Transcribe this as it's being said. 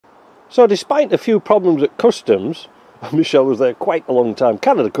So despite a few problems at customs, Michelle was there quite a long time.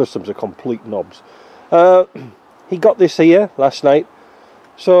 Canada Customs are complete knobs. He got this here last night.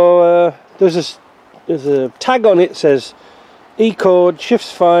 So there's a tag on it, says E-code,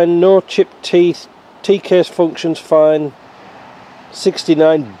 shifts fine, no chipped teeth, T-case functions fine,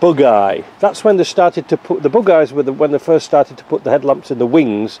 69 bug eye. That's when they started to put the bug eyes, were when they first started to put the headlamps in the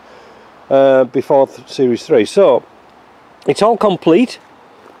wings before Series 3. So it's all complete,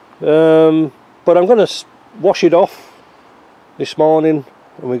 but I'm going to wash it off this morning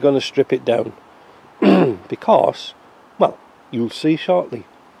and we're going to strip it down because, well, you'll see shortly.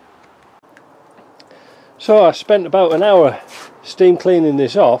 So I spent about an hour steam cleaning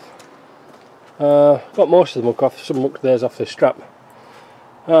this off. Got most of the muck off, some muck there's off the strap.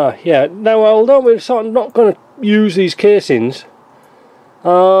 Yeah, now although we're sort of not going to use these casings,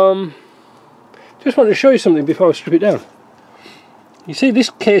 just wanted to show you something before I strip it down. You see this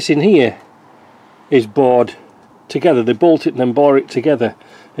casing here is bored together. They bolt it and then bore it together,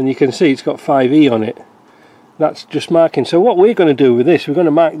 and you can see it's got 5E on it. That's just marking. So what we're going to do with this, we're going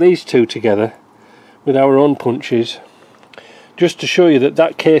to mark these two together with our own punches, just to show you that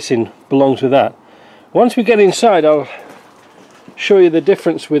that casing belongs with that. Once we get inside, I'll show you the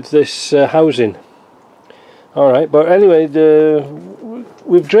difference with this housing. Alright, but anyway,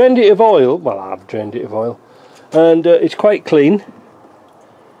 we've drained it of oil. Well, I've drained it of oil, and it's quite clean,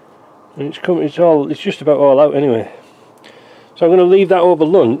 and it's just about all out anyway. So I'm going to leave that over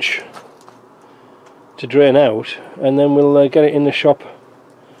lunch to drain out, and then we'll get it in the shop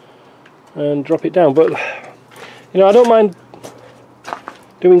and drop it down. But you know, I don't mind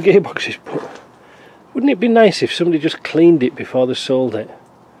doing gearboxes, but wouldn't it be nice if somebody just cleaned it before they sold it?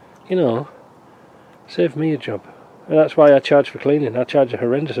 You know, save me a job. And that's why I charge for cleaning. I charge a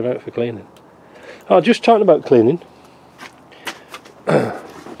horrendous amount for cleaning. Oh, just talking about cleaning,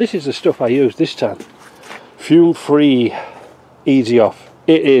 this is the stuff I used this time. Fume free easy off.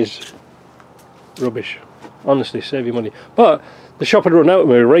 It is rubbish, honestly. Save your money. But the shop had run out of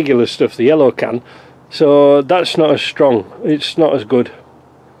my regular stuff, the yellow can, so that's not as strong, it's not as good.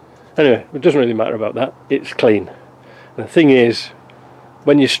 Anyway, it doesn't really matter about that, it's clean. And the thing is,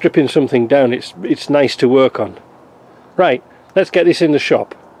 when you're stripping something down, it's nice to work on. Right, let's get this in the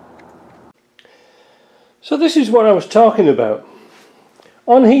shop. So this is what I was talking about.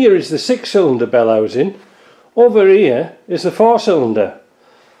 On here is the 6-cylinder bell housing, over here is the 4-cylinder.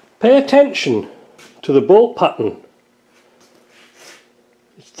 Pay attention to the bolt pattern.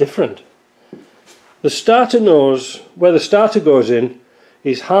 It's different. The starter nose, where the starter goes in,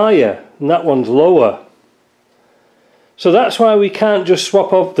 is higher and that one's lower. So that's why we can't just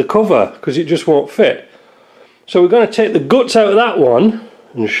swap off the cover, because it just won't fit. So we're going to take the guts out of that one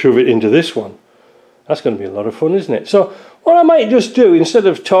and shove it into this one. That's going to be a lot of fun, isn't it? So what I might just do, instead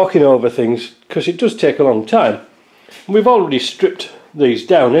of talking over things, because it does take a long time, and we've already stripped these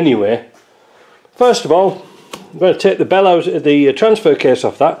down anyway. First of all, I'm going to take the bell out, the transfer case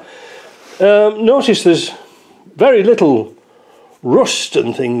off that. Notice there's very little rust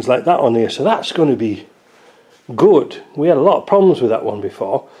and things like that on here, so that's going to be good. We had a lot of problems with that one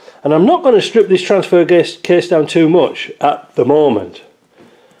before, and I'm not going to strip this transfer case down too much at the moment.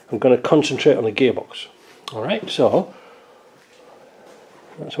 I'm going to concentrate on the gearbox. Alright, so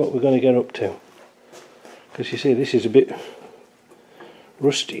that's what we're going to get up to, because you see this is a bit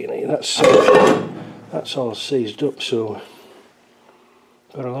rusty in here. That's all seized up, so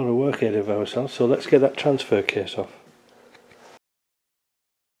got a lot of work ahead of ourselves. So let's get that transfer case off.